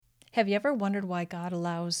Have you ever wondered why God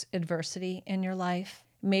allows adversity in your life?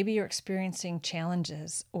 Maybe you're experiencing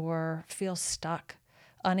challenges or feel stuck,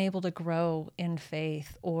 unable to grow in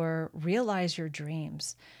faith or realize your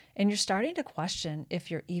dreams, and you're starting to question if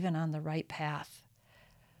you're even on the right path.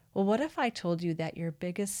 Well, what if I told you that your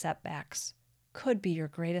biggest setbacks could be your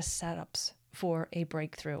greatest setups for a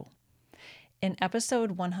breakthrough? In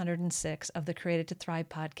episode 106 of the Created to Thrive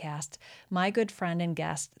podcast, my good friend and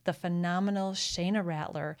guest, the phenomenal Shayna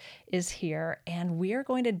Rattler, is here, and we are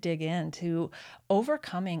going to dig into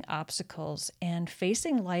overcoming obstacles and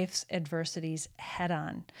facing life's adversities head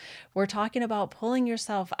on. We're talking about pulling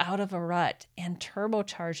yourself out of a rut and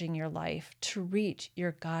turbocharging your life to reach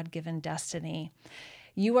your God-given destiny.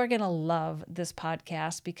 You are going to love this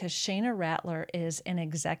podcast because Shayna Rattler is an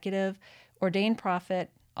executive, ordained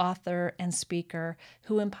prophet, author, and speaker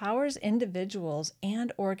who empowers individuals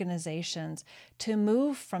and organizations to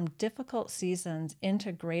move from difficult seasons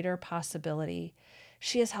into greater possibility.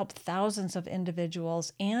 She has helped thousands of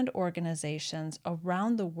individuals and organizations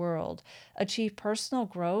around the world achieve personal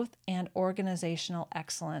growth and organizational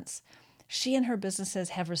excellence. She and her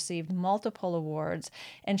businesses have received multiple awards,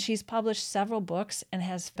 and she's published several books and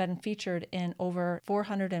has been featured in over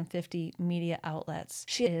 450 media outlets.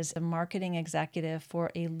 She is a marketing executive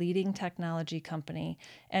for a leading technology company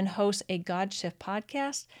and hosts a God Shift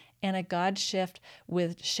podcast and a God Shift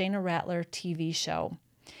with Shayna Rattler TV show.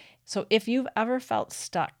 So if you've ever felt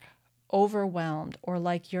stuck, overwhelmed, or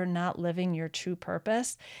like you're not living your true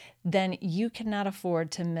purpose, then you cannot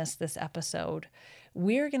afford to miss this episode.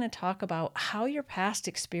 We're going to talk about how your past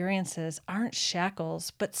experiences aren't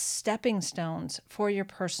shackles, but stepping stones for your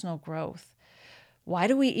personal growth. Why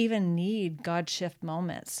do we even need God shift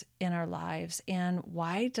moments in our lives? And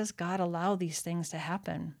why does God allow these things to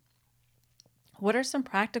happen? What are some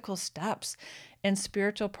practical steps and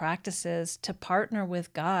spiritual practices to partner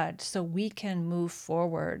with God so we can move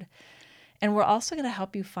forward? And we're also going to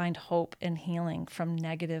help you find hope and healing from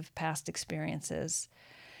negative past experiences.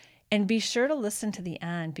 And be sure to listen to the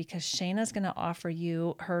end because Shayna's going to offer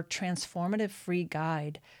you her transformative free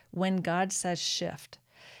guide, When God Says Shift.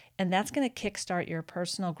 And that's going to kickstart your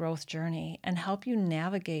personal growth journey and help you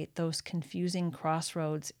navigate those confusing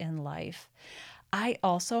crossroads in life. I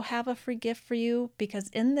also have a free gift for you because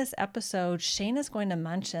in this episode, Shayna is going to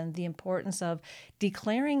mention the importance of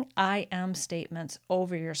declaring I am statements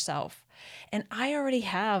over yourself. And I already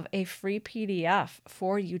have a free PDF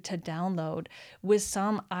for you to download with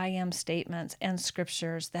some I am statements and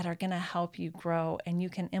scriptures that are going to help you grow, and you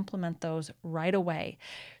can implement those right away.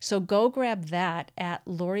 So go grab that at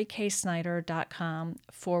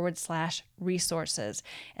loriksnyder.com/resources,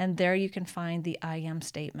 and there you can find the I am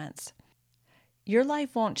statements. Your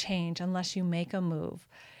life won't change unless you make a move.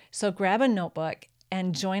 So grab a notebook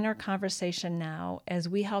and join our conversation now as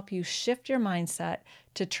we help you shift your mindset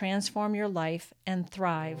to transform your life and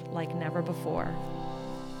thrive like never before.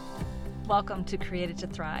 Welcome to Created to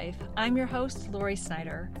Thrive. I'm your host, Lori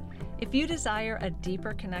Snyder. If you desire a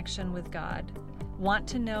deeper connection with God, want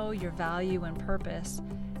to know your value and purpose,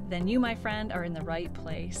 then you, my friend, are in the right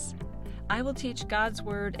place. I will teach God's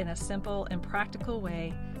Word in a simple and practical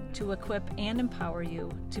way to equip and empower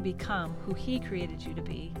you to become who He created you to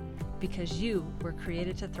be, because you were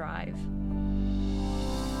created to thrive.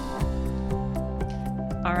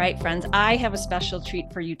 All right, friends, I have a special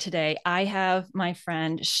treat for you today. I have my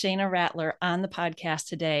friend Shayna Rattler on the podcast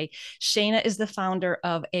today. Shayna is the founder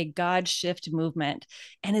of a God Shift movement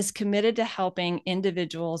and is committed to helping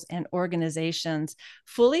individuals and organizations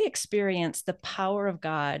fully experience the power of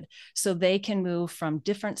God so they can move from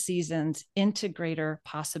different seasons into greater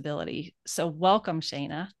possibility. So welcome,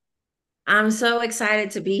 Shayna. I'm so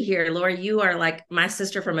excited to be here. Lori, you are like my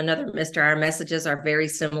sister from another mister. Our messages are very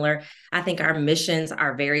similar. I think our missions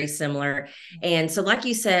are very similar. And so, like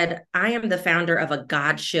you said, I am the founder of a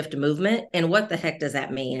God shift movement. And what the heck does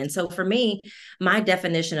that mean? And so, for me, my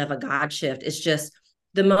definition of a God shift is just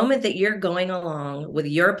the moment that you're going along with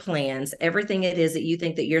your plans, everything it is that you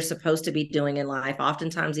think that you're supposed to be doing in life,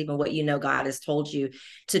 oftentimes even what you know God has told you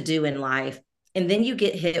to do in life. And then you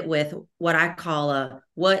get hit with what I call a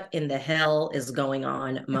what in the hell is going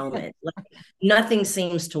on moment. Like nothing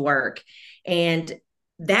seems to work. And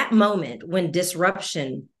that moment when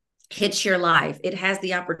disruption hits your life, it has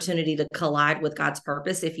the opportunity to collide with God's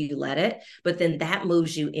purpose if you let it, but then that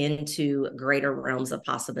moves you into greater realms of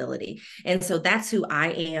possibility. And so that's who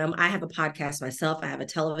I am. I have a podcast myself. I have a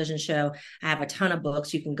television show. I have a ton of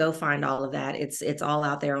books. You can go find all of that. It's all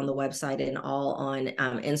out there on the website and all on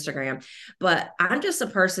Instagram. But I'm just a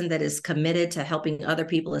person that is committed to helping other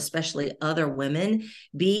people, especially other women,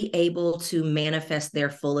 be able to manifest their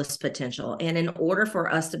fullest potential. And in order for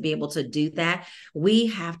us to be able to do that, we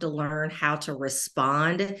have to learn how to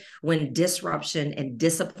respond when disruption and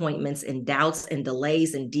disappointments and doubts and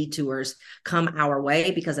delays and detours come our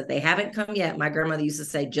way. Because if they haven't come yet, my grandmother used to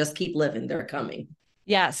say, just keep living, they're coming.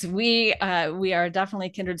 Yes, we are definitely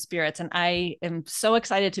kindred spirits, and I am so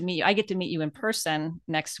excited to meet you. I get to meet you in person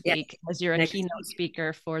next Yes, week as you're a next keynote week.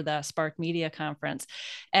 speaker for the Spark Media Conference.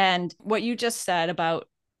 And what you just said about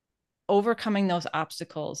overcoming those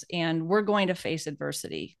obstacles, and we're going to face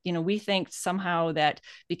adversity. We think somehow that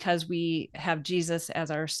because we have Jesus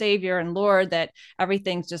as our Savior and Lord, that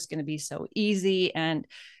everything's just going to be so easy. And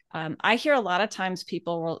I hear a lot of times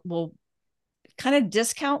people will kind of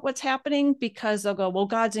discount what's happening because they'll go, well,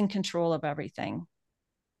 God's in control of everything.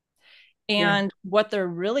 Yeah. And what they're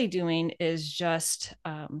really doing is just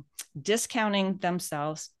discounting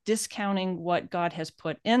themselves, discounting what God has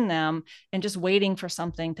put in them, and just waiting for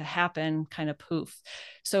something to happen, kind of poof.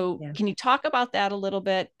 So, Yeah. can you talk about that a little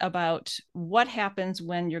bit about what happens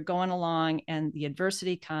when you're going along and the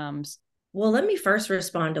adversity comes? Well, let me first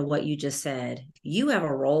respond to what you just said. You have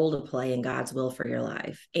a role to play in God's will for your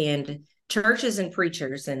life. And churches and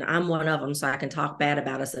preachers, and I'm one of them, so I can talk bad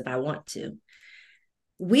about us if I want to.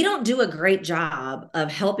 We don't do a great job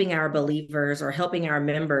of helping our believers or helping our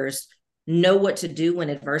members know what to do when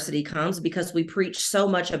adversity comes because we preach so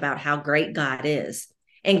much about how great God is.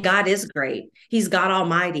 And God is great. He's God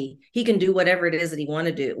Almighty. He can do whatever it is that he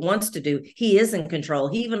wants to do. He is in control.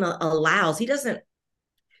 He even allows, he doesn't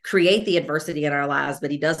create the adversity in our lives,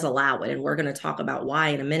 but he does allow it. And we're going to talk about why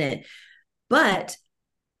in a minute. But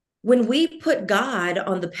when we put God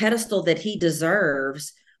on the pedestal that he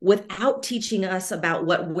deserves without teaching us about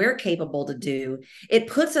what we're capable to do, it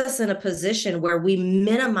puts us in a position where we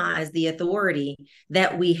minimize the authority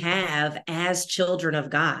that we have as children of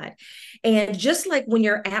God. And just like when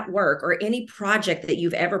you're at work or any project that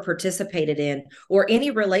you've ever participated in or any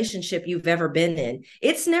relationship you've ever been in,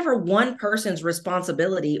 it's never one person's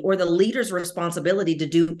responsibility or the leader's responsibility to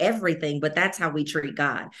do everything, but that's how we treat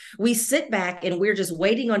God. We sit back and we're just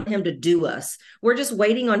waiting on him to do us. We're just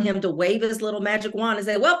waiting on him to wave his little magic wand and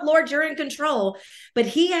say, well, Lord, you're in control. But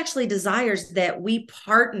he actually desires that we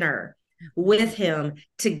partner with him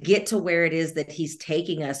to get to where it is that he's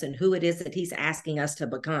taking us and who it is that he's asking us to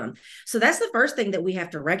become. So that's the first thing that we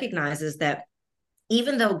have to recognize, is that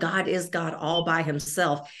even though God is God all by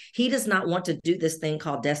himself, he does not want to do this thing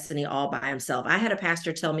called destiny all by himself. I had a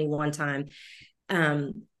pastor tell me one time,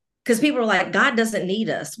 because people are like, God doesn't need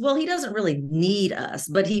us. Well, he doesn't really need us,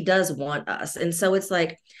 but he does want us. And so it's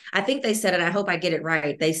like, I think they said it, I hope I get it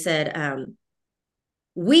right. They said,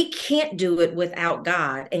 we can't do it without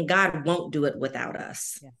God, and God won't do it without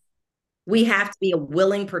us. Yeah. We have to be a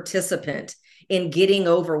willing participant in getting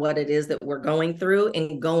over what it is that we're going through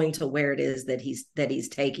and going to where it is that he's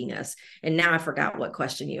taking us. And now I forgot what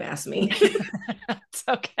question you asked me. It's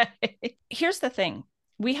okay. Here's the thing.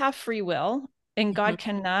 We have free will, and God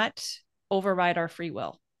cannot override our free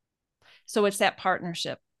will. So it's that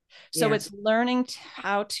partnership. So yeah. It's learning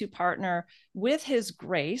how to partner with his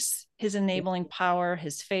grace, his enabling power,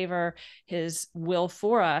 his favor, his will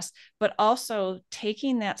for us, but also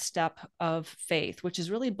taking that step of faith, which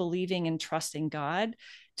is really believing and trusting God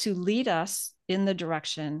to lead us in the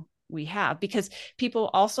direction we have. Because people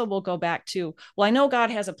also will go back to, well, I know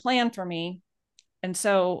God has a plan for me. And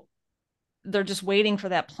so they're just waiting for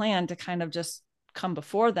that plan to kind of just come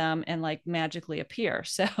before them and like magically appear.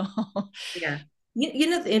 So yeah. You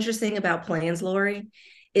know, the interesting about plans, Lori,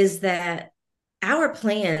 is that our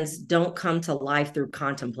plans don't come to life through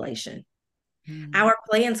contemplation. Our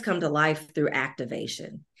plans come to life through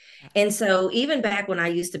activation. And so even back when I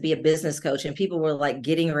used to be a business coach and people were like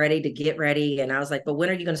getting ready to get ready, and I was like, but when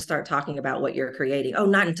are you going to start talking about what you're creating? Oh,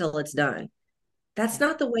 not until it's done. That's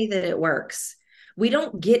not the way that it works. We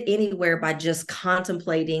don't get anywhere by just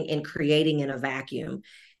contemplating and creating in a vacuum.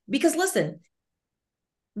 Because listen,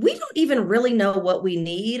 we don't even really know what we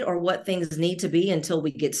need or what things need to be until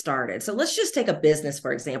we get started. So let's just take a business,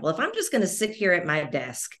 for example. If I'm just going to sit here at my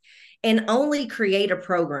desk and only create a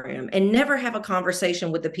program and never have a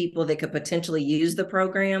conversation with the people that could potentially use the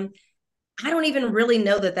program, I don't even really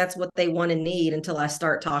know that that's what they want to need until I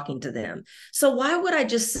start talking to them. So why would I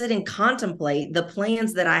just sit and contemplate the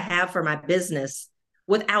plans that I have for my business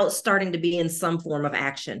without starting to be in some form of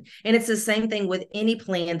action. And it's the same thing with any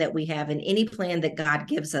plan that we have and any plan that God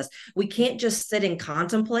gives us. We can't just sit and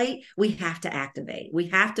contemplate. We have to activate. We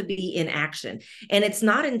have to be in action. And it's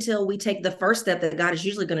not until we take the first step that God is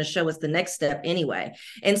usually going to show us the next step anyway.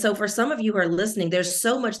 And so for some of you who are listening, there's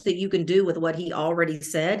so much that you can do with what he already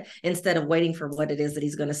said instead of waiting for what it is that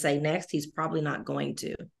he's going to say next. He's probably not going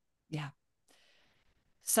to. Yeah.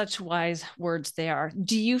 Such wise words they are.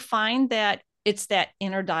 Do you find that it's that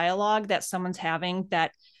inner dialogue that someone's having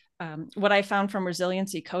that what I found from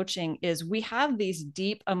resiliency coaching is we have these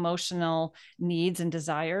deep emotional needs and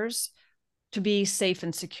desires to be safe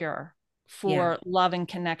and secure, Yeah. for love and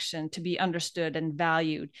connection, to be understood and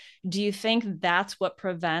valued. Do you think that's what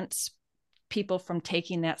prevents people from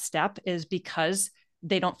taking that step, is because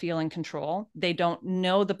they don't feel in control? They don't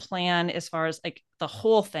know the plan as far as like the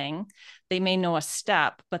whole thing. They may know a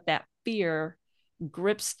step, but that fear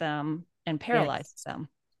grips them and Yes. paralyzes them.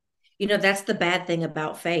 That's the bad thing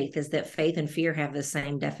about faith is that faith and fear have the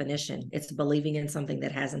same definition. It's believing in something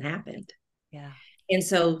that hasn't happened. Yeah. And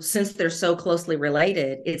so, since they're so closely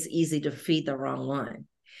related, it's easy to feed the wrong one.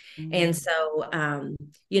 And Mm.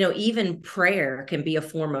 so, even prayer can be a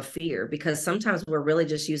form of fear because sometimes we're really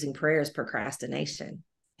just using prayer as procrastination,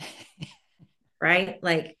 right?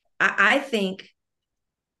 Like, I think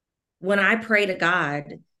when I pray to God,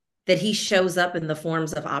 that he shows up in the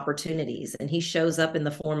forms of opportunities and he shows up in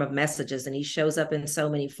the form of messages and he shows up in so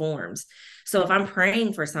many forms. So if I'm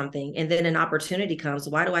praying for something and then an opportunity comes,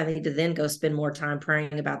 why do I need to then go spend more time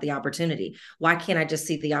praying about the opportunity? Why can't I just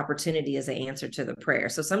see the opportunity as an answer to the prayer?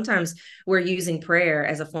 So sometimes we're using prayer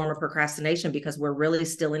as a form of procrastination because we're really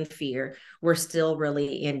still in fear. We're still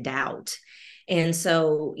really in doubt. And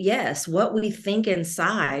so, yes, what we think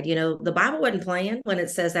inside, the Bible wasn't playing when it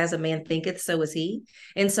says, as a man thinketh, so is he.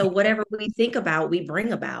 And so, whatever we think about, we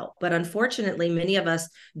bring about. But unfortunately, many of us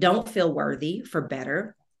don't feel worthy for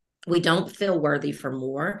better. We don't feel worthy for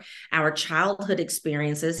more. Our childhood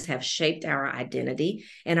experiences have shaped our identity,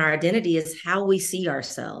 and our identity is how we see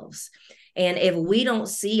ourselves. And if we don't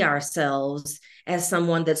see ourselves as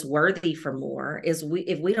someone that's worthy for more, if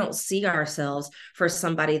we don't see ourselves for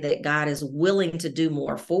somebody that God is willing to do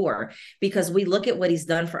more for, because we look at what he's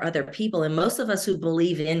done for other people, and most of us who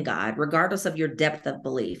believe in God, regardless of your depth of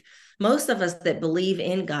belief, most of us that believe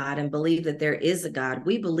in God and believe that there is a God,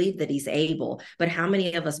 we believe that he's able, but how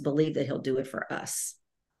many of us believe that he'll do it for us?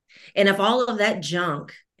 And if all of that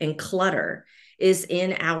junk and clutter is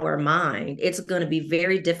in our mind, it's going to be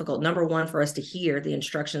very difficult, number one, for us to hear the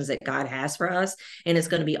instructions that God has for us. And it's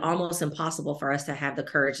going to be almost impossible for us to have the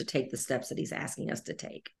courage to take the steps that he's asking us to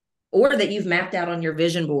take. Or that you've mapped out on your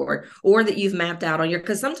vision board, or that you've mapped out on your,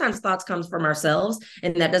 because sometimes thoughts come from ourselves,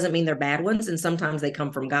 and that doesn't mean they're bad ones. And sometimes they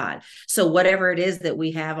come from God. So whatever it is that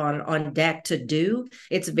we have on deck to do,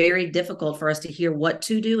 it's very difficult for us to hear what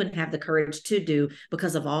to do and have the courage to do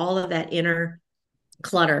because of all of that inner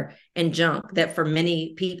clutter and junk that for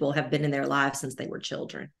many people have been in their lives since they were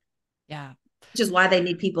children. Yeah. Which is why they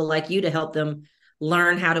need people like you to help them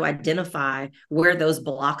learn how to identify where those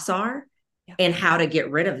blocks are Yeah. and how to get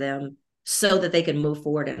rid of them so that they can move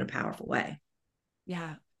forward in a powerful way.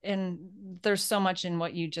 Yeah. And there's so much in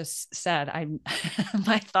what you just said.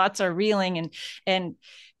 My thoughts are reeling, and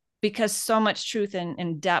because so much truth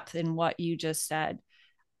and depth in what you just said.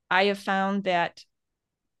 I have found that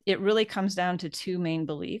it really comes down to two main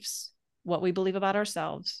beliefs: what we believe about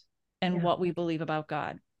ourselves and Yeah. what we believe about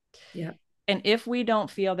God. Yeah. And if we don't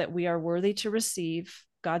feel that we are worthy to receive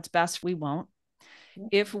God's best, we won't. Yeah.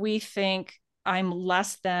 If we think I'm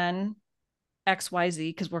less than XYZ,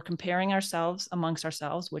 because we're comparing ourselves amongst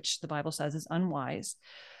ourselves, which the Bible says is unwise.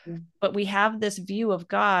 Yeah. But we have this view of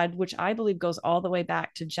God, which I believe goes all the way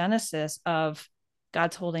back to Genesis, of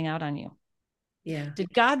God's holding out on you. Yeah.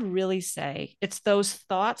 Did God really say? It's those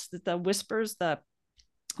thoughts, that the whispers, the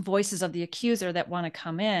voices of the accuser that want to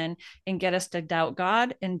come in and get us to doubt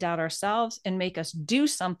God and doubt ourselves and make us do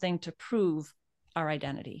something to prove our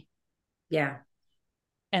identity. Yeah.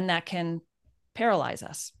 And that can paralyze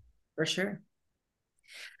us. For sure.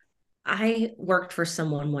 I worked for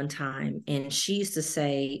someone one time and she used to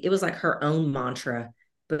say it was like her own mantra,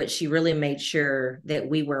 but she really made sure that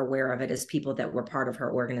we were aware of it as people that were part of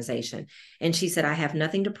her organization. And she said, I have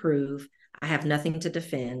nothing to prove. I have nothing to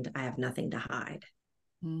defend. I have nothing to hide.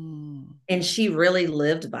 Mm. And she really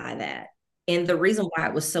lived by that. And the reason why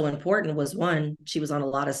it was so important was, one, she was on a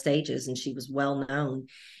lot of stages and she was well known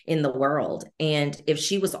in the world. And if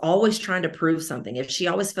she was always trying to prove something, if she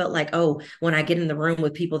always felt like, oh, when I get in the room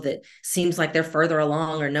with people that seems like they're further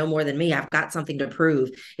along or know more than me, I've got something to prove.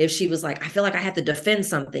 If she was like, I feel like I have to defend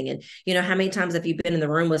something. And how many times have you been in the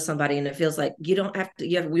room with somebody and it feels like you don't have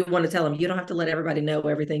to, we want to tell them, you don't have to let everybody know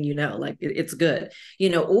everything like it's good,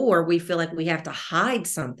 or we feel like we have to hide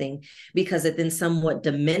something because it then somewhat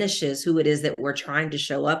diminishes who it is that we're trying to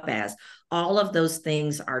show up as. All of those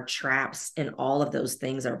things are traps and all of those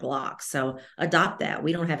things are blocks. So adopt that.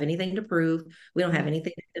 We don't have anything to prove. We don't have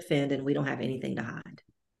anything to defend, and we don't have anything to hide.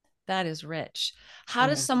 That is rich. How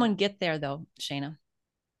does Yeah. someone get there though, Shayna?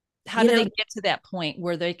 How You do know, they get to that point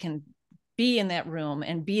where they can be in that room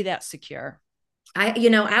and be that secure?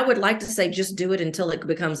 I would like to say just do it until it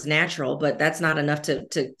becomes natural, but that's not enough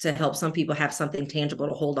to help some people have something tangible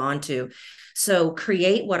to hold on to. So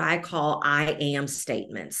create what I call I am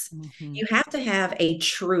statements. Mm-hmm. You have to have a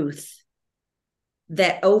truth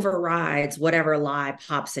that overrides whatever lie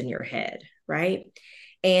pops in your head, right?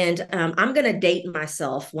 And I'm going to date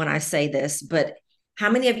myself when I say this, but how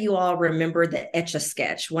many of you all remember the Etch a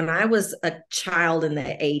Sketch? When I was a child in the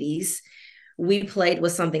 80s, we played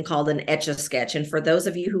with something called an Etch a Sketch. And for those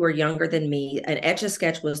of you who are younger than me, an Etch a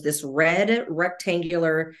Sketch was this red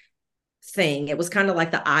rectangular thing. It was kind of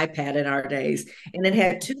like the iPad in our days, and it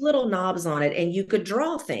had two little knobs on it, and you could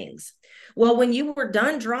draw things. Well, when you were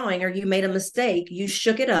done drawing or you made a mistake, you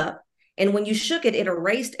shook it up. And when you shook it, it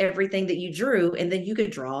erased everything that you drew, and then you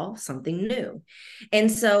could draw something new.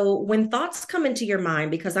 And so when thoughts come into your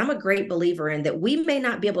mind, because I'm a great believer in that we may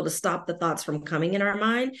not be able to stop the thoughts from coming in our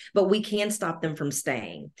mind, but we can stop them from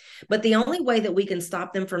staying. But the only way that we can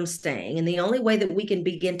stop them from staying, and the only way that we can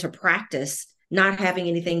begin to practice not having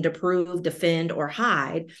anything to prove, defend, or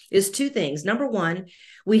hide is two things. Number one,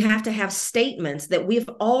 we have to have statements that we've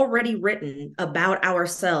already written about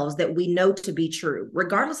ourselves that we know to be true,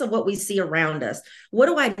 regardless of what we see around us. What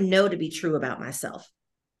do I know to be true about myself?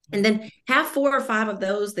 And then have 4 or 5 of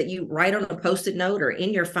those that you write on a post-it note or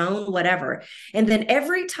in your phone, whatever. And then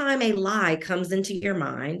every time a lie comes into your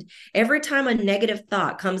mind, every time a negative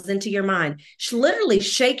thought comes into your mind, literally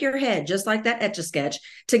shake your head, just like that Etch-a-Sketch,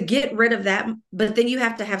 to get rid of that. But then you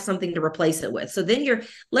have to have something to replace it with. So then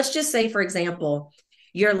let's just say, for example,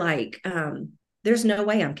 you're like, there's no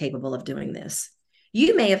way I'm capable of doing this.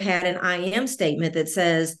 You may have had an I am statement that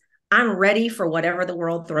says, I'm ready for whatever the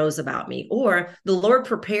world throws about me, or the Lord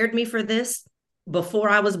prepared me for this before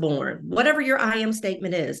I was born, whatever your I am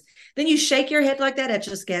statement is. Then you shake your head like that Etch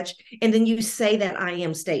a Sketch, and then you say that I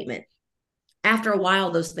am statement. After a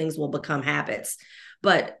while, those things will become habits.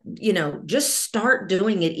 But, just start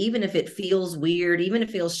doing it, even if it feels weird, even if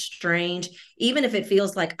it feels strange, even if it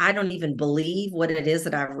feels like I don't even believe what it is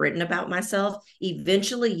that I've written about myself.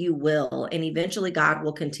 Eventually you will. And eventually God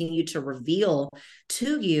will continue to reveal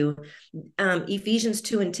to you Ephesians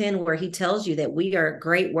 2:10, where he tells you that we are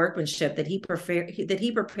great workmanship, that he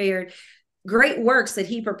prepared great works that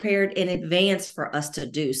he prepared in advance for us to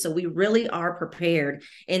do. So we really are prepared,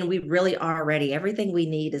 and we really are ready. Everything we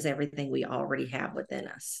need is everything we already have within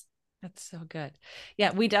us. That's so good.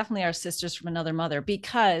 Yeah, we definitely are sisters from another mother,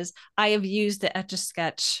 because I have used the Etch a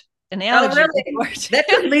Sketch Oh, analogy really? before too. That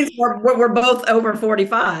just means we're both over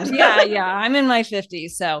 45. Yeah, I'm in my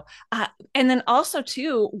 50s. So, and then also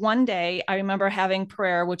too, one day I remember having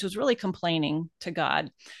prayer, which was really complaining to God.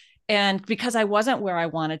 And because I wasn't where I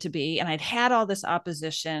wanted to be, and I'd had all this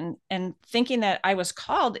opposition, and thinking that I was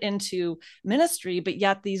called into ministry, but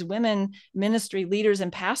yet these women ministry leaders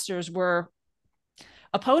and pastors were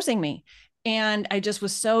opposing me. And I just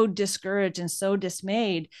was so discouraged and so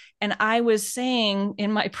dismayed. And I was saying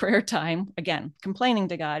in my prayer time, again, complaining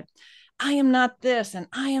to God, I am not this, and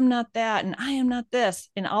I am not that, and I am not this.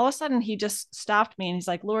 And all of a sudden, he just stopped me and he's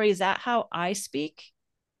like, Lori, is that how I speak?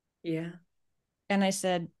 Yeah. And I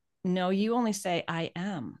said, no, you only say I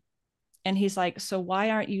am. And he's like, so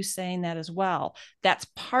why aren't you saying that as well? That's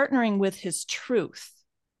partnering with his truth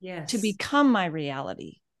to Yes. become my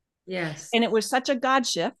reality. Yes. And it was such a God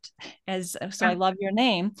shift, so I love your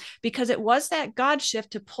name, because it was that God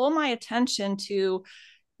shift to pull my attention to,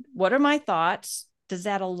 what are my thoughts? Does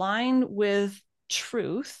that align with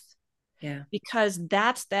truth? Yeah. Because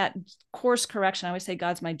that's that course correction. I always say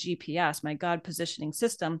God's my GPS, my God positioning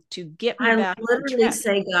system, to get me I back on literally track.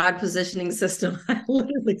 say God positioning system. I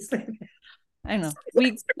literally say I know.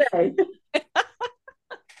 that.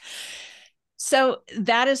 So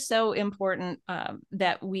that is so important,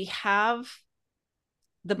 that we have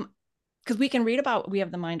because we can read about, we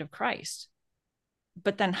have the mind of Christ,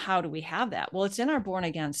 but then how do we have that? Well, it's in our born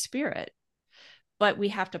again spirit. but we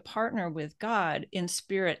have to partner with God in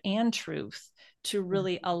spirit and truth to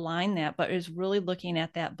really align that. But is really looking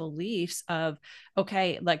at that beliefs of,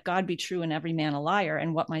 okay, let God be true and every man a liar,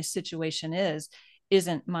 and what my situation is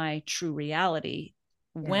isn't my true reality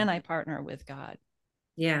Yeah. when I partner with God.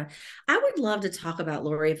 Yeah. I would love to talk about,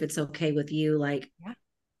 Lori, if it's okay with you, like Yeah.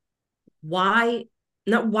 why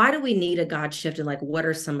not why do we need a God shift, and like what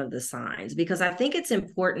are some of the signs? Because I think it's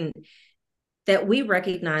important that we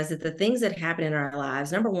recognize that the things that happen in our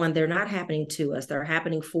lives, number one, they're not happening to us, they're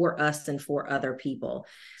happening for us and for other people.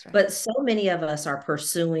 That's right. But so many of us are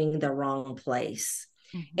pursuing the wrong place.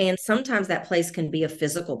 Mm-hmm. And sometimes that place can be a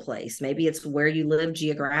physical place. Maybe it's where you live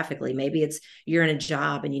geographically. Maybe it's you're in a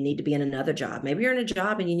job and you need to be in another job. Maybe you're in a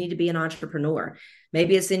job and you need to be an entrepreneur.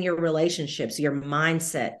 Maybe it's in your relationships, your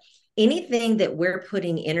mindset. Anything that we're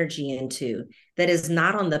putting energy into that is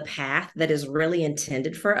not on the path that is really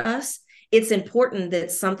intended for us, it's important that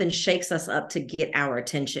something shakes us up to get our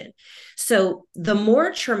attention. So the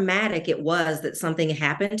more traumatic it was that something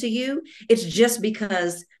happened to you, it's just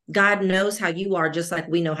because God knows how you are, just like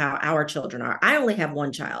we know how our children are. I only have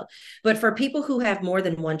one child, but for people who have more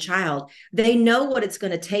than one child, they know what it's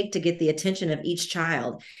going to take to get the attention of each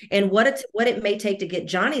child. And what it may take to get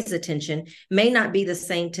Johnny's attention may not be the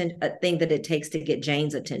same thing that it takes to get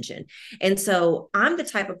Jane's attention. And so I'm the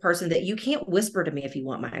type of person that you can't whisper to me if you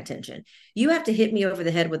want my attention. You have to hit me over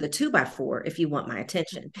the head with a 2x4 if you want my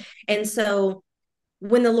attention. And so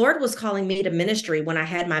when the Lord was calling me to ministry, when I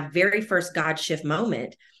had my very first God shift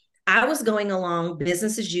moment, I was going along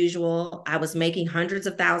business as usual. I was making hundreds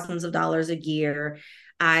of thousands of dollars a year.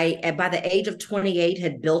 By the age of 28,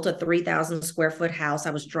 had built a 3,000 square foot house.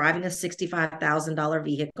 I was driving a $65,000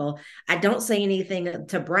 vehicle. I don't say anything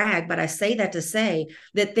to brag, but I say that to say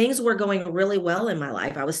that things were going really well in my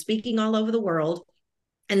life. I was speaking all over the world.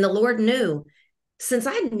 And the Lord knew, since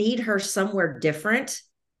I need her somewhere different,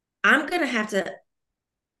 I'm going to have to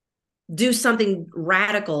do something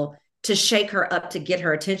radical to shake her up to get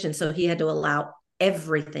her attention. So he had to allow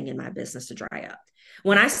everything in my business to dry up.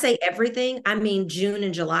 When I say everything, I mean June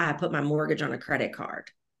and July, I put my mortgage on a credit card.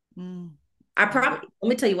 Mm. Let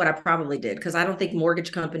me tell you what I probably did, because I don't think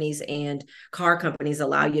mortgage companies and car companies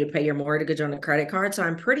allow you to pay your mortgage on a credit card. So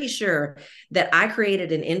I'm pretty sure that I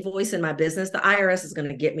created an invoice in my business. The IRS is going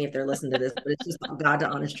to get me if they're listening to this, but it's just God to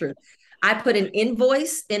honest truth. I put an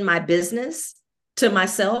invoice in my business to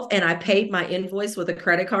myself, and I paid my invoice with a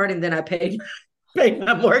credit card, and then I paid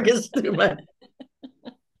my mortgage through my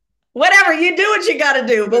whatever. You do what you got to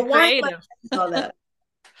do. You're But why am I creative. saying all that?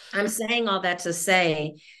 I'm saying all that to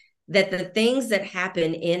say that the things that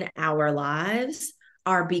happen in our lives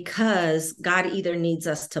are because God either needs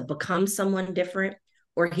us to become someone different,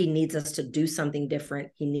 or he needs us to do something different.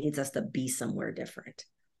 He needs us to be somewhere different.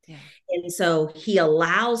 Yeah. And so he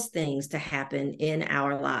allows things to happen in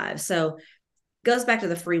our lives. So goes back to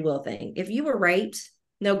the free will thing. If you were raped,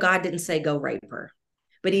 no, God didn't say go rape her,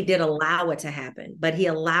 but he did allow it to happen, but he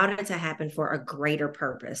allowed it to happen for a greater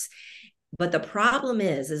purpose. But the problem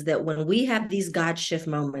is that when we have these God shift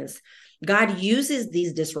moments, God uses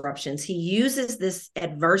these disruptions. He uses this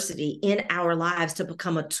adversity in our lives to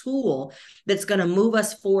become a tool that's going to move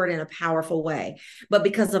us forward in a powerful way. But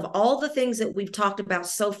because of all the things that we've talked about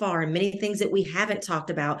so far, and many things that we haven't talked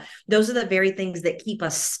about, those are the very things that keep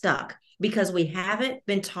us stuck, because we haven't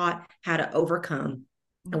been taught how to overcome.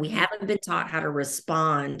 And we haven't been taught how to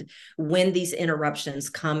respond when these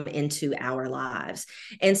interruptions come into our lives.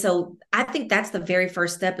 And so I think that's the very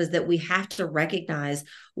first step, is that we have to recognize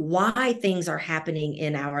why things are happening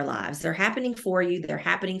in our lives. They're happening for you, they're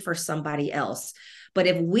happening for somebody else. But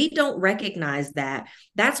if we don't recognize that,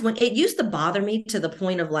 that's when it used to bother me to the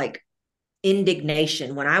point of like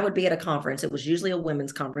indignation. When I would be at a conference, it was usually a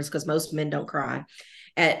women's conference because most men don't cry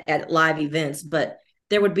at live events, but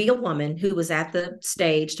there would be a woman who was at the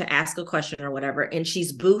stage to ask a question or whatever, and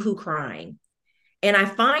she's boohoo crying. And I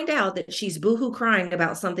find out that she's boohoo crying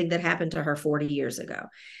about something that happened to her 40 years ago.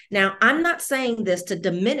 Now, I'm not saying this to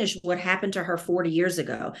diminish what happened to her 40 years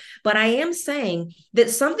ago, but I am saying that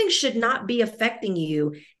something should not be affecting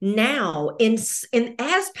you now in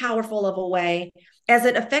as powerful of a way as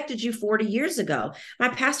it affected you 40 years ago. My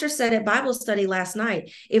pastor said at Bible study last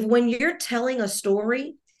night, if when you're telling a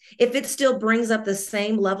story, if it still brings up the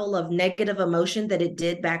same level of negative emotion that it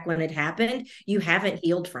did back when it happened, you haven't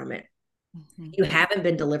healed from it. You haven't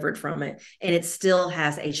been delivered from it, and it still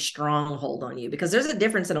has a stronghold on you, because there's a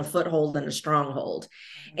difference in a foothold and a stronghold.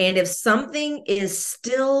 And if something is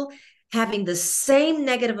still having the same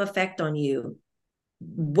negative effect on you,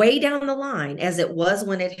 way down the line as it was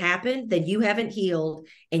when it happened, then you haven't healed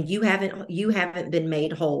and you haven't been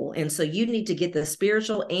made whole. And so you need to get the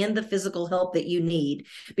spiritual and the physical help that you need,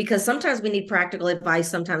 because sometimes we need practical advice,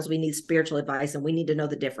 sometimes we need spiritual advice, and we need to know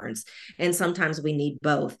the difference. And sometimes we need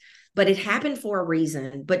both. But it happened for a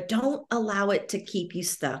reason, but don't allow it to keep you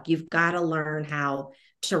stuck. You've got to learn how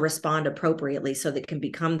to respond appropriately so that it can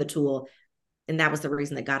become the tool. And that was the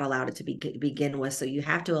reason that God allowed it to begin with. So you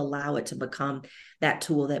have to allow it to become that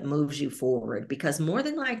tool that moves you forward, because more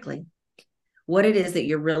than likely, what it is that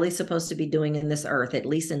you're really supposed to be doing in this earth, at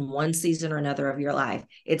least in one season or another of your life,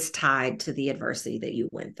 it's tied to the adversity that you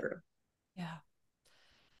went through. Yeah.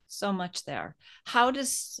 So much there. How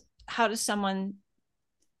does someone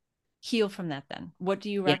heal from that then? What do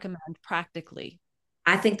you Yeah. recommend practically?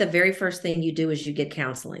 I think the very first thing you do is you get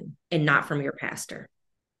counseling, and not from your pastor.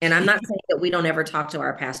 And I'm not saying that we don't ever talk to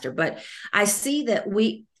our pastor, but I see that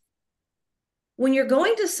when you're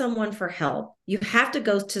going to someone for help, you have to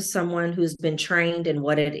go to someone who's been trained in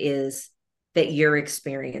what it is that you're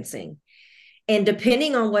experiencing. And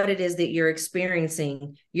depending on what it is that you're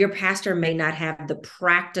experiencing, your pastor may not have the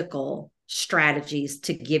practical strategies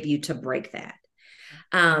to give you to break that.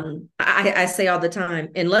 I say all the time,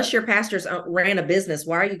 unless your pastors ran a business,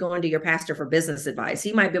 why are you going to your pastor for business advice?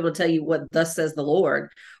 He might be able to tell you what thus says the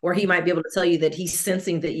Lord, or he might be able to tell you that he's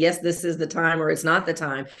sensing that, yes, this is the time or it's not the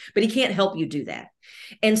time, but he can't help you do that.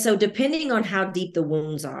 And so depending on how deep the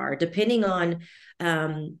wounds are, depending on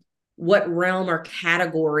what realm or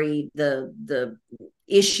category the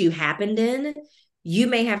issue happened in, you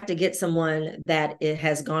may have to get someone that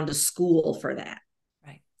has gone to school for that,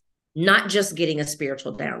 Right. not just getting a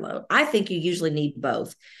spiritual download. I think you usually need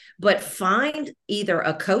both, but find either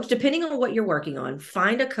a coach, depending on what you're working on,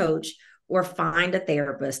 find a coach or find a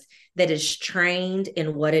therapist that is trained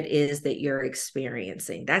in what it is that you're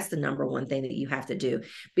experiencing. That's the number one thing that you have to do,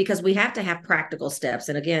 because we have to have practical steps.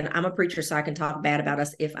 And again, I'm a preacher, so I can talk bad about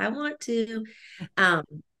us if I want to. Um,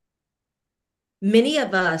 Many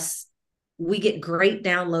of us, we get great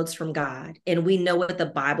downloads from God and we know what the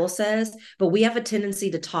Bible says, but we have a tendency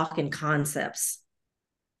to talk in concepts.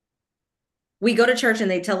 We go to church and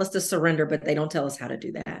they tell us to surrender, but they don't tell us how to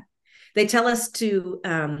do that. They tell us to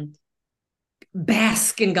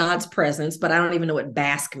bask in God's presence, but I don't even know what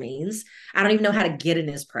bask means. I don't even know how to get in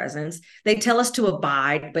his presence. They tell us to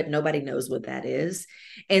abide, but nobody knows what that is.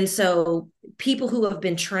 And so people who have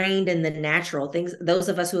been trained in the natural things, those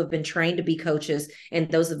of us who have been trained to be coaches and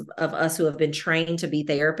those of us who have been trained to be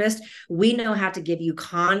therapists, we know how to give you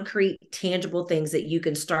concrete, tangible things that you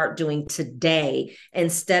can start doing today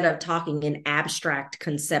instead of talking in abstract,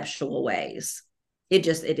 conceptual ways. It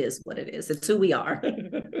is what it is. It's who we are.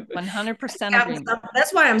 100% agreement.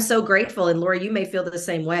 That's why I'm so grateful. And Laura, you may feel the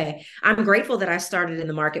same way. I'm grateful that I started in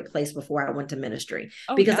the marketplace before I went to ministry,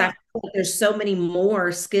 Oh, because I yeah. feel like there's so many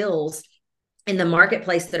more skills in the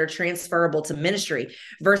marketplace that are transferable to ministry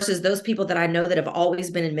versus those people that I know that have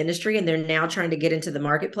always been in ministry and they're now trying to get into the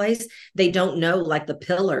marketplace. They don't know like the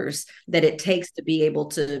pillars that it takes to be able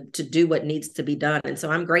to do what needs to be done. And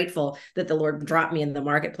so I'm grateful that the Lord dropped me in the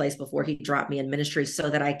marketplace before he dropped me in ministry so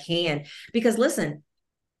that I can, because listen,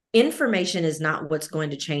 information is not what's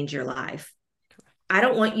going to change your life. I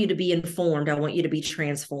don't want you to be informed. I want you to be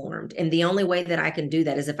transformed. And the only way that I can do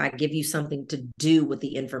that is if I give you something to do with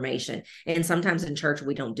the information. And sometimes in church,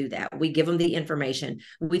 we don't do that. We give them the information,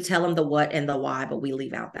 we tell them the what and the why, but we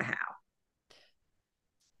leave out the how.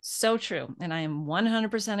 So true. And I am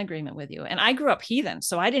 100% agreement with you. And I grew up heathen,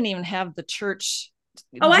 so I didn't even have the church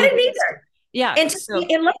Oh, I do didn't this. either. Yeah. So,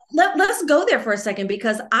 And let's go there for a second,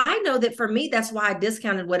 because I know that for me, that's why I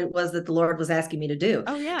discounted what it was that the Lord was asking me to do.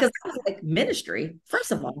 oh, yeah. Because I was like, ministry,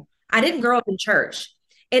 first of all, I didn't grow up in church.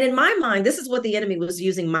 And in my mind, this is what the enemy was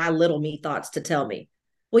using my little me thoughts to tell me.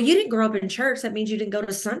 Well, you didn't grow up in church. That means you didn't go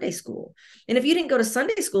to Sunday school. And if you didn't go to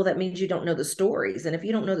Sunday school, that means you don't know the stories. And if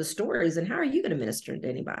you don't know the stories, then how are you going to minister to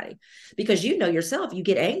anybody? Because you know yourself, you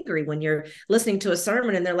get angry when you're listening to a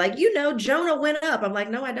sermon and they're like, Jonah went up. I'm like,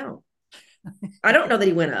 no, I don't. I don't know that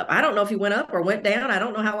he went up. I don't know if he went up or went down. I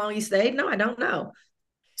don't know how long he stayed. No, I don't know.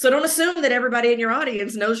 So don't assume that everybody in your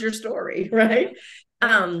audience knows your story, right?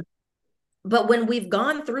 Right. But when we've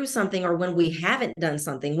gone through something or when we haven't done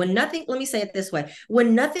something, when nothing, let me say it this way,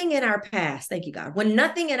 when nothing in our past, thank you, God, when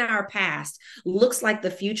nothing in our past looks like the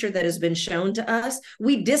future that has been shown to us,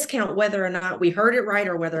 we discount whether or not we heard it right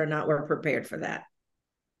or whether or not we're prepared for that.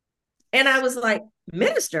 And I was like,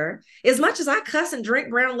 minister, as much as I cuss and drink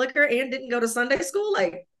brown liquor and didn't go to Sunday school,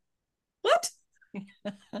 like, what?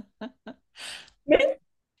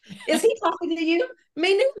 Is he talking to you?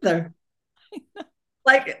 Me neither.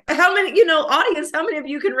 Like, how many, audience, how many of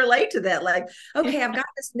you can relate to that? Like, okay, I've got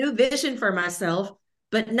this new vision for myself,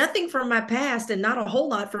 but nothing from my past and not a whole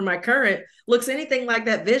lot from my current looks anything like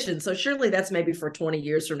that vision. So surely that's maybe for 20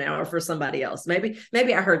 years from now or for somebody else. Maybe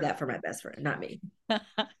I heard that from my best friend, not me.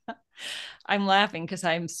 I'm laughing because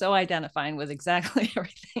I'm so identifying with exactly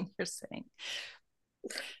everything you're saying.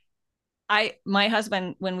 My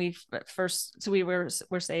husband, when we first, so we were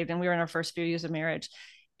saved and we were in our first few years of marriage,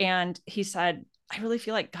 and he said, I really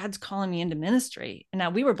feel like God's calling me into ministry. And now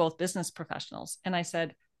we were both business professionals. And I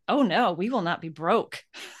said, oh no, we will not be broke.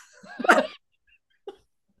 I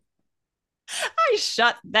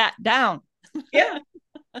shut that down. Yeah.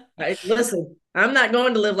 Right. Listen, I'm not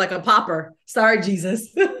going to live like a pauper. Sorry, Jesus.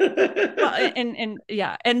 Well, and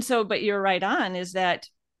yeah. And so, but you're right on is that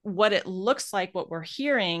what it looks like, what we're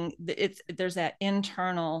hearing, there's that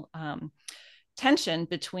internal tension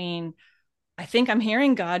between, I think I'm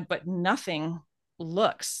hearing God, but nothing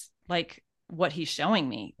looks like what he's showing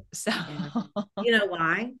me. So, Yeah. You know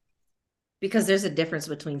why? Because there's a difference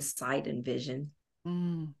between sight and vision. talk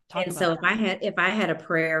And about so that. if I had a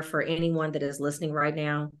prayer for anyone that is listening right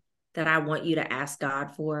now that I want you to ask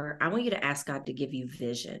God for, I want you to ask God to give you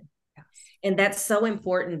vision. Yes. And that's so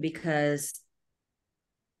important because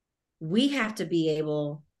we have to be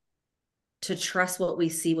able to trust what we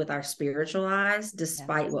see with our spiritual eyes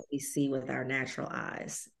despite Yes. what we see with our natural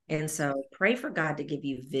eyes. And Yes. so pray for God to give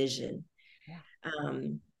you vision. Yeah.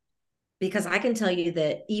 Um, because I can tell you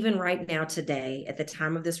that even right now, today, at the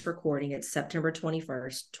time of this recording, it's September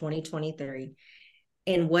 21st, 2023.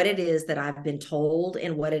 And what it is that I've been told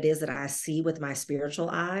and what it is that I see with my spiritual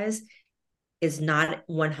eyes is not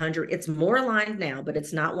 100. It's more aligned now, but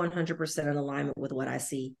it's not 100% in alignment with what I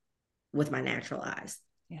see with my natural eyes.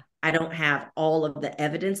 Yeah. I don't have all of the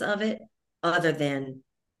evidence of it other than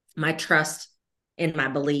my trust in my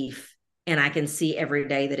belief. And I can see every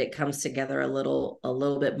day that it comes together a little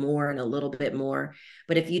bit more and a little bit more.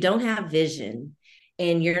 But if you don't have vision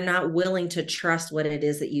and you're not willing to trust what it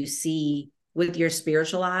is that you see with your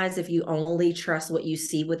spiritual eyes, if you only trust what you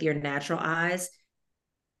see with your natural eyes,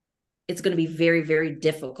 it's going to be very, very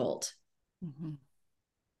difficult Mm-hmm.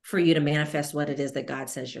 for you to manifest what it is that God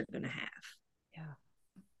says you're going to have. Yeah.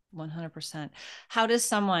 100%. How does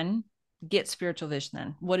someone get spiritual vision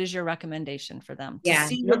then? What is your recommendation for them to Yeah.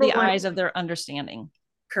 see with Number the one, eyes of their understanding?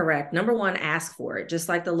 correct. Number one, ask for it. Just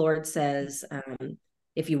like the Lord says,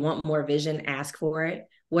 if you want more vision, ask for it.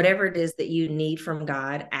 Whatever it is that you need from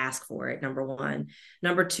God, ask for it. Number one.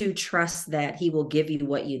 Number two, trust that He will give you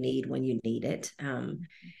what you need when you need it.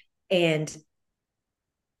 And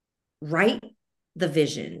write the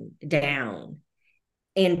vision down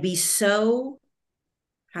and be so,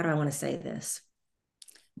 how do I want to say this?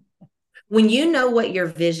 When you know what your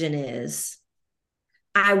vision is,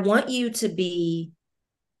 I want you to be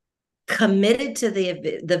committed to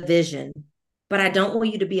the vision, but I don't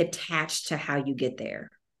want you to be attached to how you get there.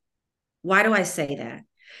 Why do I say that?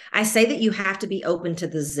 I say that you have to be open to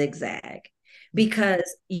the zigzag because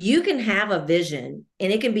you can have a vision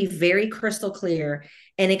and it can be very crystal clear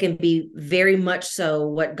and it can be very much so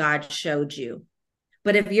what God showed you.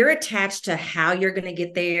 But if you're attached to how you're going to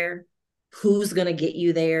get there, who's going to get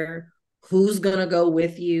you there, who's going to go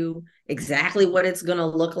with you, exactly what it's going to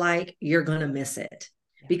look like, you're going to miss it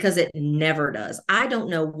because it never does. I don't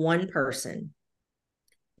know one person,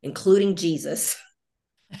 including Jesus,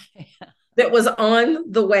 that was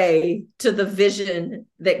on the way to the vision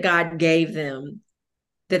that God gave them,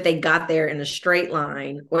 that they got there in a straight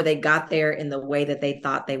line or they got there in the way that they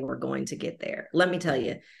thought they were going to get there. Let me tell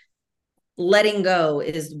you, letting go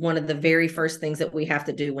is one of the very first things that we have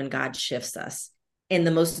to do when God shifts us. And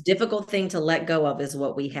the most difficult thing to let go of is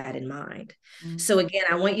what we had in mind. So, again,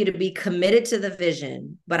 I want you to be committed to the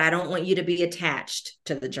vision, but I don't want you to be attached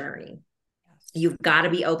to the journey. You've got to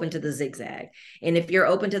be open to the zigzag. And if you're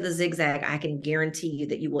open to the zigzag, I can guarantee you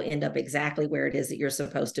that you will end up exactly where it is that you're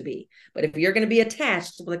supposed to be. But if you're going to be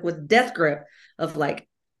attached, like with death grip of like,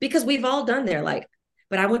 because we've all done there, like,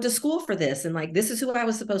 but I went to school for this and like, this is who I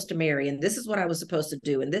was supposed to marry and this is what I was supposed to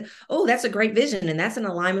do. And oh, that's a great vision. And that's in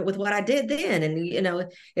alignment with what I did then.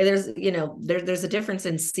 And, there's a difference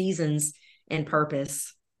in seasons and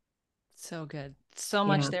purpose. So good. So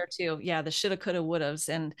much Yeah. there too. Yeah, the shoulda, coulda, wouldas.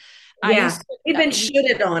 And I Yeah, used we've been we,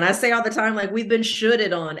 shoulded on. I say all the time, like we've been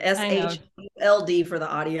shoulded on. I know. SHLD for the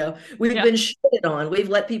audio. We've Yeah. been shoulded on. We've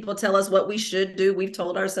let people tell us what we should do. We've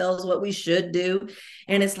told ourselves what we should do.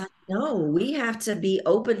 And it's like, no, we have to be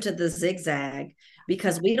open to the zigzag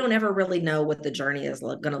because we don't ever really know what the journey is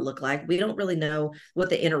going to look like. We don't really know what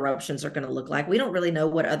the interruptions are going to look like. We don't really know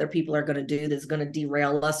what other people are going to do that's going to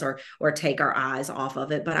derail us or take our eyes off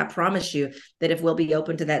of it. But I promise you that if we'll be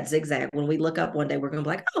open to that zigzag, when we look up one day, we're going to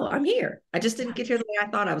be like, oh, I'm here. I just didn't get here the way I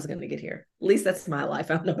thought I was going to get here. At least that's my life.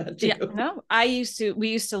 I don't know about Yeah, you. no, we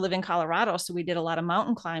used to live in Colorado, so we did a lot of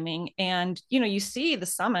mountain climbing. And, you see the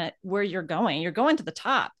summit where you're going to the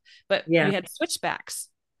top, but Yeah. you had switchbacks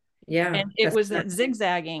Yeah. and it That's was that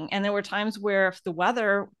zigzagging. And there were times where if the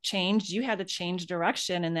weather changed, you had to change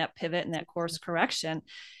direction in that pivot and that course correction.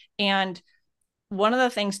 And one of the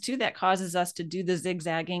things too that causes us to do the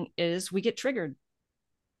zigzagging is we get triggered.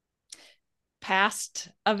 Past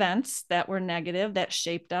events that were negative that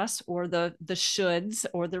shaped us, or the shoulds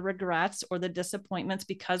or the regrets or the disappointments,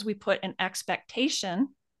 because we put an expectation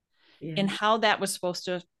yeah. in how that was supposed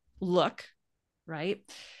to look, right?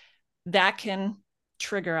 That can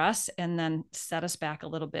trigger us and then set us back a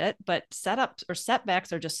little bit. But setups or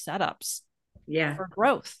setbacks are just setups Yeah. for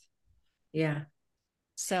growth. Yeah.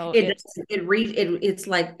 So It it's, does, it's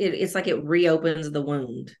like it reopens the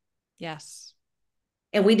wound. yes.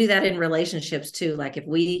 And we do that in relationships too. Like if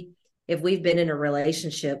we've been in a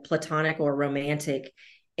relationship, platonic or romantic,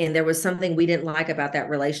 and there was something we didn't like about that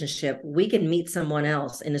relationship, we can meet someone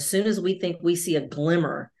else. And as soon as we think we see a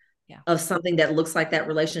glimmer Yeah. of something that looks like that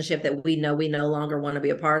relationship that we know we no longer want to be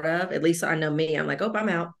a part of, at least I know me, I'm like, oh, I'm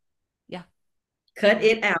out. Yeah. Cut Yeah.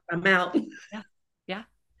 it out. I'm out. Yeah. Yeah.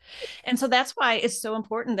 And so that's why it's so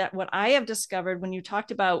important that what I have discovered when you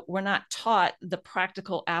talked about, we're not taught the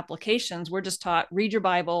practical applications. We're just taught read your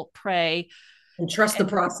Bible, pray, And trust the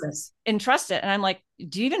and, process. and trust it. And I'm like,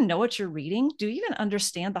 do you even know what you're reading? Do you even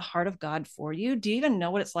understand the heart of God for you? Do you even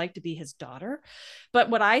know what it's like to be his daughter? But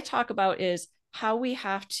what I talk about is how we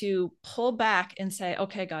have to pull back and say,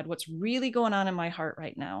 okay, God, what's really going on in my heart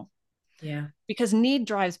right now? Yeah. Because need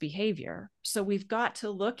drives behavior. So we've got to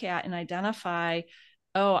look at and identify,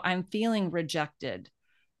 oh, I'm feeling rejected.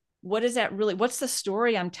 What is that really? What's the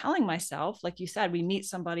story I'm telling myself? Like you said, we meet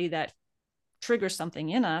somebody that triggers something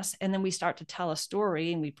in us, and then we start to tell a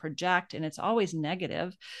story and we project, and it's always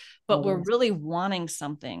negative, but we're Always. really wanting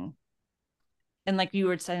something. And like you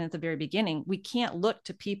were saying at the very beginning, we can't look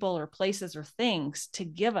to people or places or things to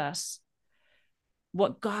give us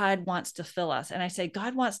what God wants to fill us. And I say,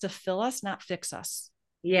 God wants to fill us, not fix us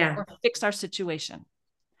Yeah. or fix our situation.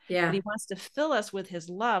 But Yeah. he wants to fill us with his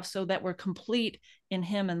love so that we're complete in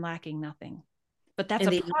him and lacking nothing. But that's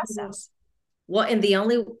And a the process. Well, and the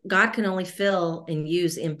only God can only fill and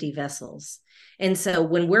use empty vessels. And so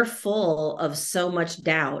when we're full of so much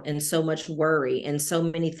doubt and so much worry and so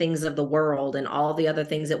many things of the world and all the other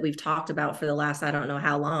things that we've talked about for the last, I don't know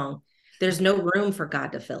how long, there's no room for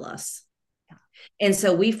God to fill us. Yeah. And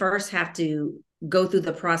so we first have to go through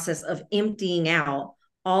the process of emptying out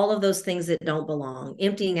all of those things that don't belong,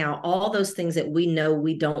 emptying out all those things that we know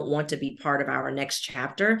we don't want to be part of our next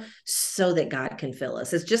chapter so that God can fill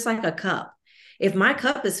us. It's just like a cup. If my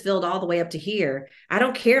cup is filled all the way up to here, I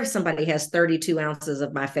don't care if somebody has 32 ounces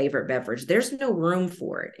of my favorite beverage. There's no room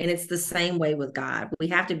for it. And it's the same way with God. We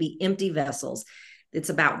have to be empty vessels. It's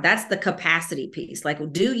about that's the capacity piece.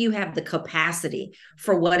 Like, do you have the capacity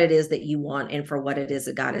for what it is that you want and for what it is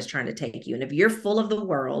that God is trying to take you? And if you're full of the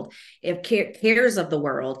world, if cares of the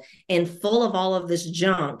world and full of all of this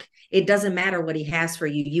junk, it doesn't matter what he has for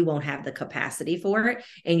you. You won't have the capacity for it.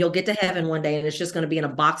 And you'll get to heaven one day and it's just going to be in a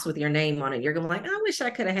box with your name on it. You're going to be like, I wish I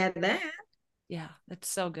could have had that. Yeah, that's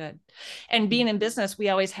so good. And being in business, we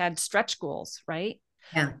always had stretch goals, right?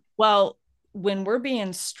 Yeah. Well, when we're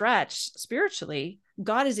being stretched spiritually,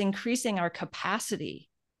 God is increasing our capacity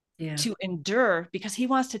Yeah. to endure because he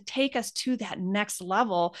wants to take us to that next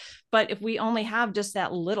level. But if we only have just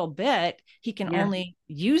that little bit, he can Yeah. only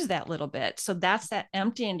use that little bit. So that's that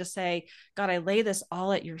emptying to say, God, I lay this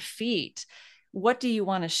all at your feet. What do you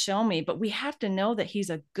want to show me? But we have to know that he's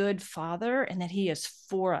a good father and that he is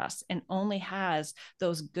for us and only has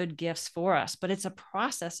those good gifts for us. But it's a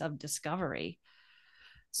process of discovery.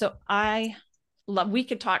 So I love, we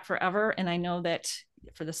could talk forever. And I know that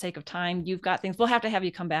for the sake of time, you've got things, we'll have to have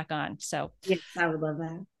you come back on. So Yes, I would love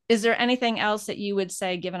that. is there anything else that you would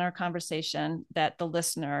say, given our conversation, that the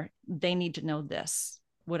listener, they need to know this,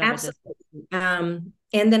 whatever this is? Absolutely.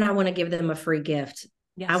 And then I want to give them a free gift.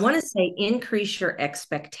 I Yes. want to say increase your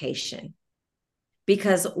expectation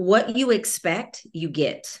because what you expect, you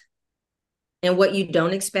get. And what you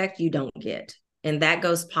don't expect, you don't get. And that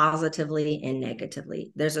goes positively and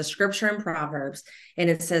negatively. There's a scripture in Proverbs, and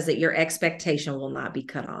it says that your expectation will not be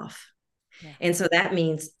cut off. Yeah. And so that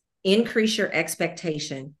means increase your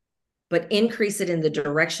expectation but increase it in the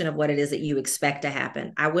direction of what it is that you expect to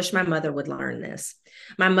happen. I wish my mother would learn this.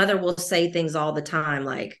 My mother will say things all the time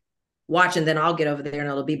like, watch, and then I'll get over there and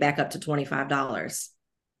it'll be back up to $25.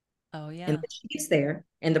 Oh, And yeah. then she gets there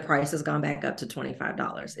and the price has gone back up to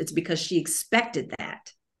 $25. It's because she expected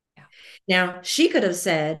that. Yeah. Now, she could have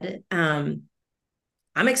said, I'm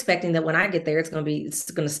expecting that when I get there, it's going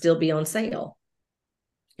to still be on sale.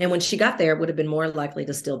 And when she got there, it would have been more likely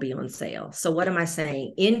to still be on sale. So, what am I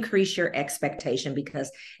saying? Increase your expectation,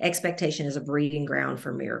 because expectation is a breeding ground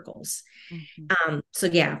for miracles. Mm-hmm. So,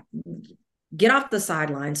 yeah, get off the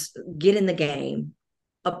sidelines, get in the game.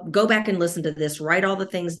 Go back and listen to this, write all the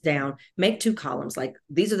things down, make 2 columns. Like,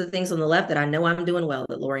 these are the things on the left that I know I'm doing well,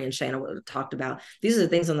 that Lori and Shayna talked about. These are the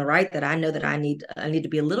things on the right that I know that I need to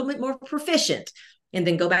be a little bit more proficient. And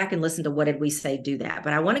then go back and listen to what did we say, do that.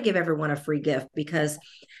 But I want to give everyone a free gift, because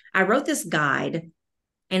I wrote this guide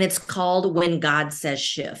and it's called When God Says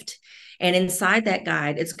Shift. And inside that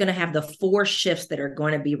guide, it's going to have the 4 shifts that are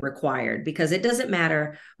going to be required, because it doesn't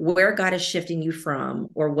matter where God is shifting you from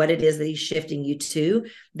or what it is that he's shifting you to.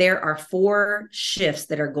 There are 4 shifts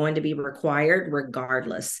that are going to be required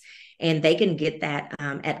regardless. And they can get that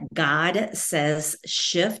at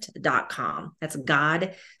godsayshift.com. That's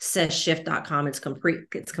godsayshift.com. It's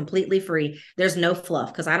completely free. There's no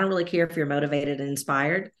fluff, because I don't really care if you're motivated and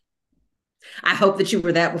inspired. I hope that you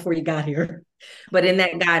were that before you got here. But in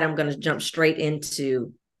that guide, I'm going to jump straight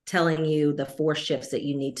into telling you the 4 shifts that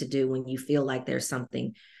you need to do when you feel like there's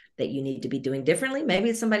something that you need to be doing differently. Maybe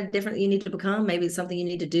it's somebody different that you need to become. Maybe it's something you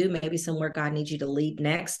need to do. Maybe somewhere God needs you to lead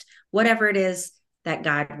next. Whatever it is, that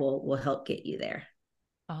guide will help get you there.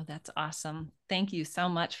 Oh, that's awesome. Thank you so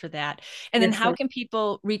much for that. And then You're how so can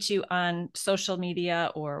people reach you on social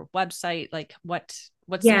media or website? Like what's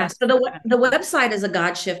the Yeah. best? So the website is a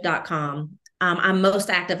godshift.com. I'm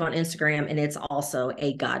most active on Instagram, and it's also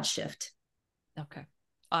a Godshift. Okay.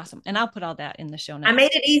 Awesome. And I'll put all that in the show I made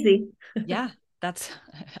notes. it easy. Yeah, that's,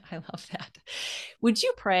 I love that. Would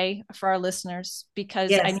you pray for our listeners?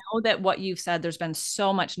 Because I Yes. know that what you've said, there's been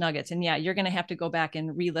so much nuggets. And yeah, you're going to have to go back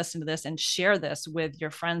and re listen to this and share this with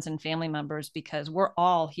your friends and family members, because we're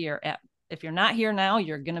all here at, if you're not here now,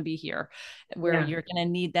 you're going to be here, where Yeah, you're going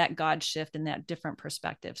to need that God shift and that different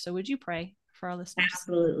perspective. So would you pray for our listeners?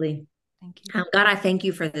 absolutely. Thank you. God, I thank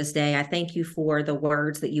you for this day. I thank you for the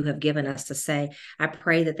words that you have given us to say. I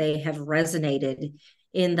pray that they have resonated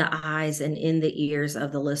in the eyes and in the ears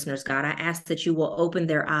of the listeners. God, I ask that you will open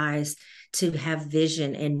their eyes to have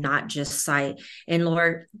vision and not just sight. And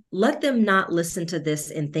Lord, let them not listen to this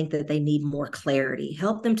and think that they need more clarity.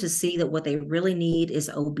 Help them to see that what they really need is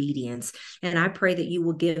obedience. And I pray that you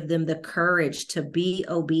will give them the courage to be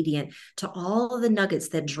obedient to all of the nuggets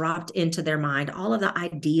that dropped into their mind, all of the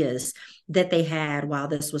ideas that they had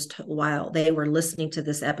while they were listening to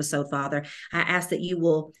this episode. Father, I ask that you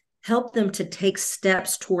will help them to take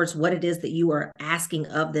steps towards what it is that you are asking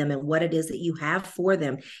of them and what it is that you have for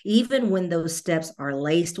them, even when those steps are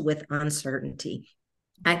laced with uncertainty.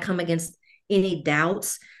 I come against any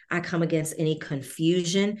doubts. I come against any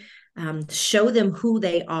confusion. Show them who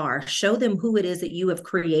they are. Show them who it is that you have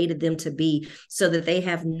created them to be, so that they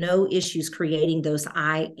have no issues creating those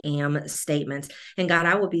I am statements. And God,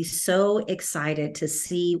 I will be so excited to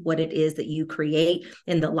see what it is that you create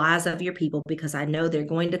in the lives of your people, because I know they're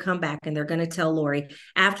going to come back and they're going to tell Lori,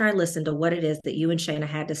 after I listened to what it is that you and Shayna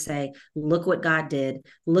had to say, look what God did.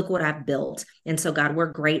 Look what I've built. And so, God,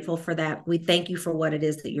 we're grateful for that. We thank you for what it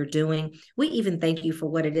is that you're doing. We even thank you for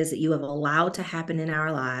what it is that you have allowed to happen in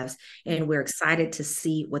our lives. And we're excited to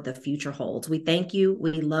see what the future holds. We thank you.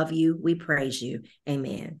 We love you. We praise you.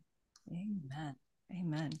 Amen. Amen.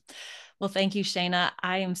 Amen. Well, thank you, Shayna.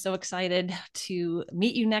 I am so excited to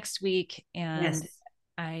meet you next week. And Yes,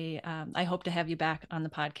 I hope to have you back on the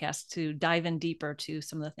podcast to dive in deeper to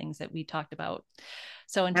some of the things that we talked about.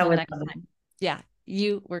 So I until would next love it. time, yeah,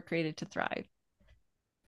 you were created to thrive.